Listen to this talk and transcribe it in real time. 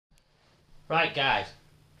Right guys,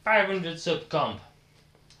 500 sub comp.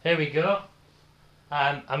 Here we go.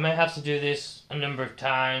 I may have to do this a number of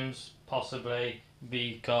times, possibly,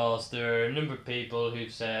 because there are a number of people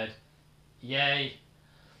who've said, yay,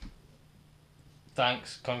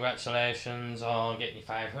 thanks, congratulations on getting your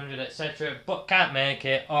 500, etc. But can't make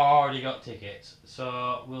it, or already got tickets.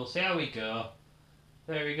 So we'll see how we go.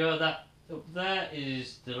 There we go, that up there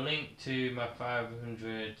is the link to my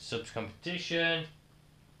 500 subs competition.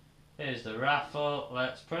 Here's the raffle.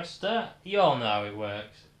 Let's press start. You all know how it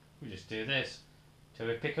works. We just do this till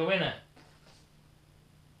we pick a winner.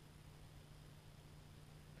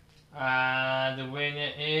 And the winner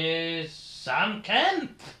is Sam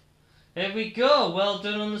Kemp. Here we go. Well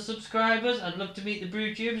done on the subscribers. I'd love to meet the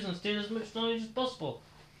BrewTubers and steal as much knowledge as possible.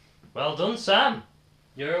 Well done, Sam.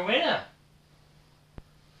 You're a winner.